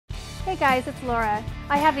Hey guys, it's Laura.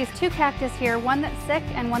 I have these two cactus here, one that's sick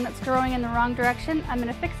and one that's growing in the wrong direction. I'm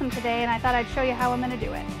going to fix them today and I thought I'd show you how I'm going to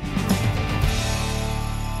do it.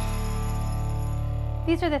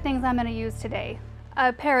 These are the things I'm going to use today.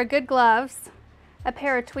 A pair of good gloves, a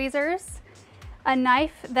pair of tweezers, a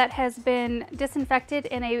knife that has been disinfected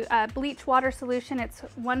in a bleach water solution. It's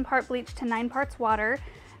 1 part bleach to 9 parts water.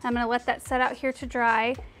 I'm going to let that set out here to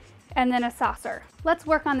dry, and then a saucer. Let's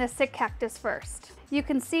work on this sick cactus first. You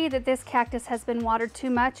can see that this cactus has been watered too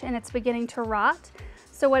much and it's beginning to rot.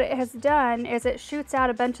 So what it has done is it shoots out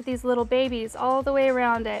a bunch of these little babies all the way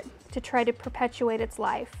around it to try to perpetuate its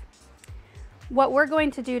life. What we're going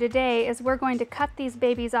to do today is we're going to cut these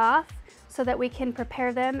babies off so that we can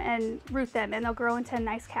prepare them and root them, and they'll grow into a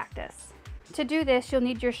nice cactus. To do this, you'll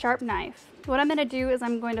need your sharp knife. What I'm going to do is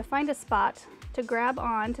I'm going to find a spot to grab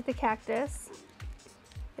onto the cactus,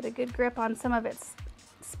 get a good grip on some of its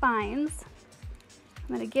spines.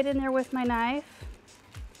 I'm going to get in there with my knife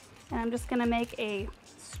and I'm just going to make a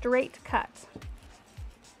straight cut.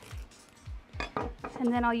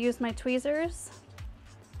 And then I'll use my tweezers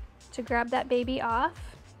to grab that baby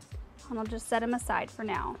off, and I'll just set him aside for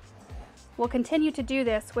now. We'll continue to do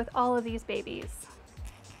this with all of these babies.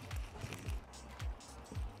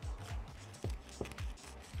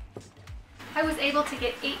 I was able to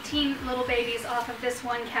get 18 little babies off of this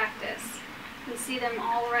one cactus. You can see them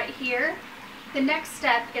all right here. The next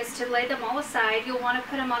step is to lay them all aside. You'll want to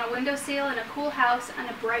put them on a windowsill in a cool house and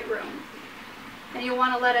a bright room. And you'll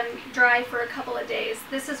want to let them dry for a couple of days.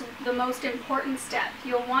 This is the most important step.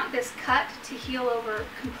 You'll want this cut to heal over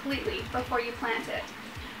completely before you plant it.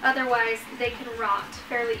 Otherwise, they can rot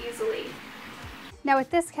fairly easily. Now with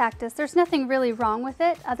this cactus, there's nothing really wrong with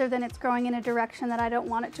it other than it's growing in a direction that I don't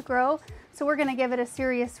want it to grow. So we're going to give it a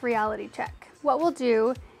serious reality check. What we'll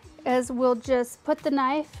do is we'll just put the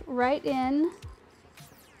knife right in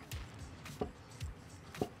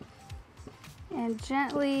and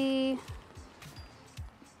gently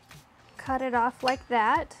cut it off like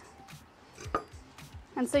that.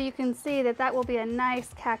 And so you can see that that will be a nice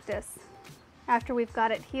cactus after we've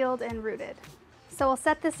got it healed and rooted. So we'll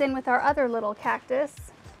set this in with our other little cactus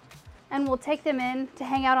and we'll take them in to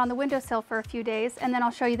hang out on the windowsill for a few days, and then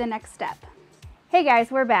I'll show you the next step. Hey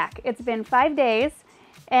guys, we're back. It's been 5 days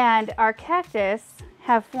and our cactus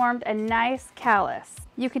have formed a nice callus.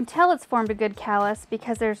 You can tell it's formed a good callus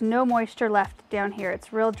because there's no moisture left down here.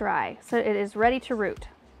 It's real dry, so it is ready to root.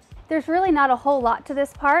 There's really not a whole lot to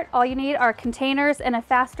this part. All you need are containers and a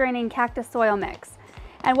fast draining cactus soil mix.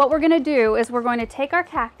 And what we're going to do is we're going to take our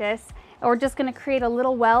cactus and we're just going to create a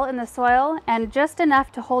little well in the soil and just enough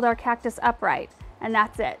to hold our cactus upright, and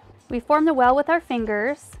that's it. We form the well with our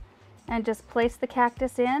fingers and just place the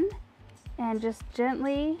cactus in and just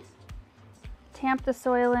gently tamp the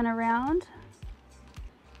soil in around,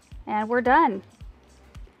 and we're done.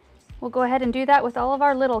 We'll go ahead and do that with all of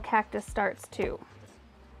our little cactus starts too.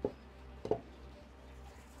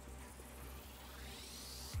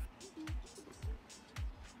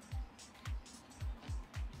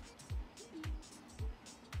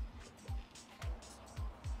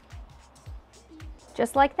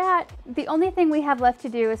 Just like that. The only thing we have left to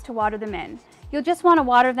do is to water them in. You'll just want to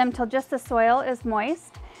water them till just the soil is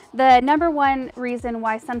moist. The #1 reason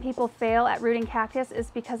why some people fail at rooting cactus is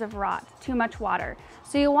because of rot, too much water.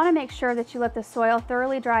 So you'll want to make sure that you let the soil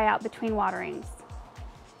thoroughly dry out between waterings.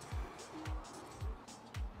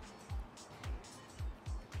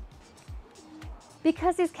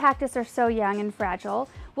 Because these cactus are so young and fragile,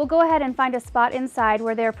 we'll go ahead and find a spot inside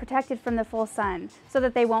where they're protected from the full sun so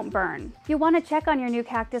that they won't burn. You want to check on your new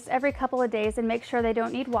cactus every couple of days and make sure they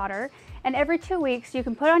don't need water. And every 2 weeks you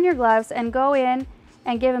can put on your gloves and go in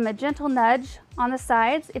and give them a gentle nudge on the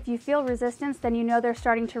sides. If you feel resistance, then you know they're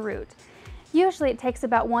starting to root. Usually it takes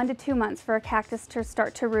about 1 to 2 months for a cactus to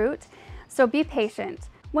start to root, so be patient.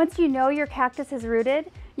 Once you know your cactus is rooted,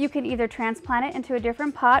 you can either transplant it into a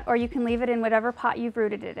different pot or you can leave it in whatever pot you've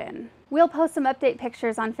rooted it in. We'll post some update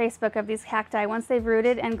pictures on Facebook of these cacti once they've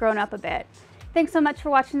rooted and grown up a bit. Thanks so much for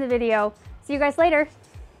watching the video. See you guys later.